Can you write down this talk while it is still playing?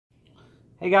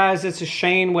Hey guys, this is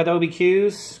Shane with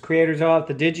OBQs, creators of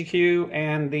the DigiCue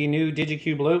and the new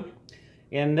DigiCue BLUE.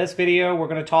 In this video, we're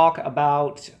going to talk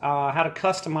about how to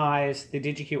customize the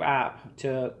DigiCue app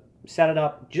to set it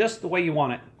up just the way you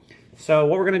want it. So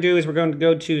what we're going to do is we're going to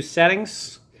go to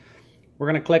Settings. We're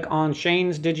going to click on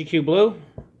Shane's DigiCue BLUE,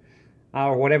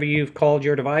 or whatever you've called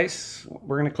your device.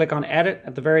 We're going to click on Edit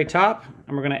at the very top,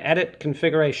 and we're going to edit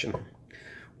Configuration.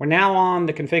 We're now on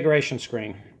the configuration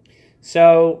screen.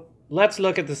 So let's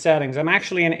look at the settings. I'm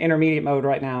actually in intermediate mode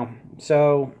right now.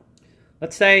 So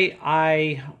let's say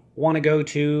I want to go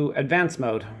to advanced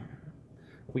mode.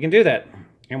 We can do that,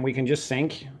 and we can just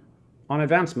sync on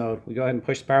advanced mode. We go ahead and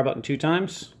push the power button 2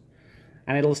 times,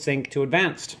 and it'll sync to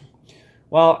advanced.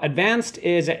 Well, advanced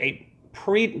is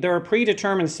there are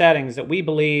predetermined settings that we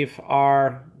believe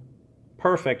are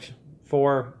perfect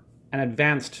for an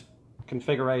advanced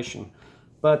configuration.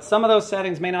 But some of those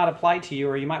settings may not apply to you,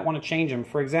 or you might want to change them.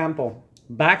 For example,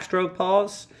 backstroke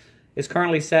pause is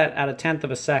currently set at 1/10 of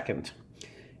a second.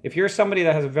 If you're somebody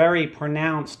that has a very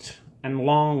pronounced and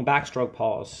long backstroke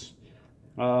pause,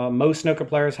 most snooker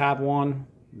players have one,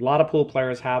 a lot of pool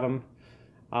players have them.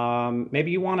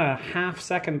 Maybe you want a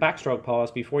half-second backstroke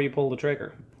pause before you pull the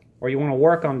trigger, or you want to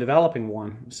work on developing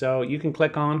one. So you can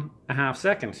click on a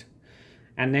half-second,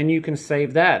 and then you can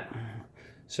save that.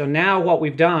 So now what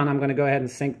we've done, I'm going to go ahead and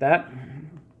sync that.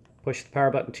 Push the power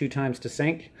button 2 times to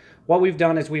sync. What we've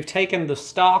done is we've taken the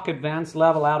stock advanced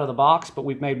level out of the box, but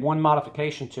we've made one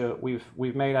modification to it.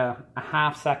 We've made a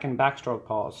half-second backstroke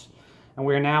pause, and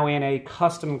we're now in a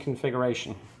custom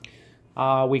configuration.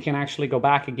 We can actually go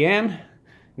back again,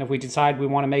 and if we decide we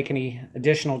want to make any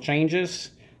additional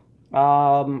changes,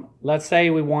 let's say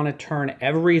we want to turn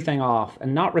everything off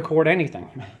and not record anything.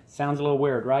 Sounds a little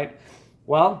weird, right?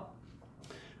 Well,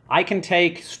 I can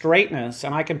take straightness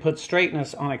and I can put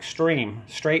straightness on extreme.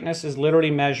 Straightness is literally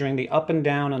measuring the up and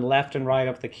down and left and right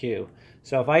of the cue.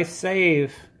 So if I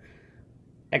save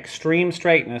extreme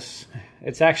straightness,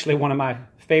 it's actually one of my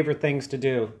favorite things to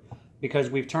do, because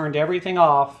we've turned everything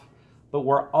off, but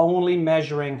we're only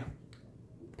measuring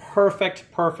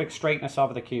perfect straightness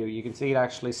of the cue. You can see it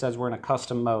actually says we're in a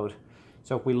custom mode.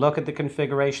 So if we look at the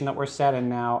configuration that we're set in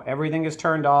now, everything is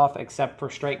turned off except for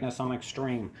straightness on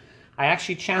extreme. I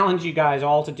actually challenge you guys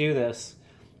all to do this.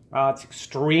 It's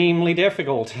extremely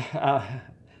difficult.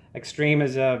 Extreme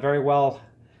is a very well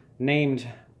named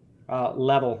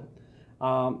level.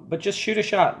 But just shoot a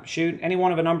shot. Shoot any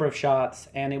one of a number of shots,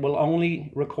 and it will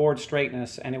only record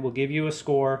straightness, and it will give you a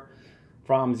score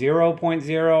from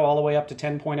 0.0 all the way up to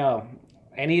 10.0.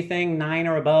 Anything 9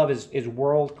 or above is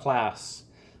world class.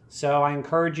 So I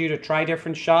encourage you to try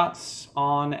different shots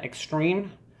on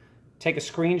extreme. Take a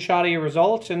screenshot of your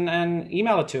result and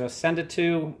email it to us. Send it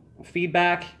to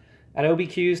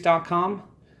feedback@obqs.com,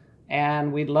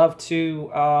 and we'd love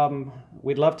to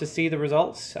see the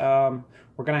results. We're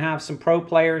going to have some pro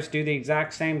players do the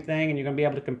exact same thing, and you're going to be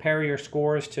able to compare your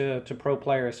scores to pro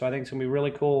players. So I think it's going to be really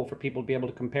cool for people to be able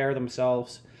to compare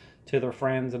themselves to their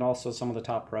friends and also some of the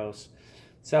top pros.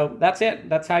 So that's it.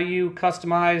 That's how you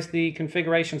customize the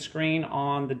configuration screen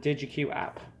on the DigiCue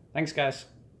app. Thanks, guys.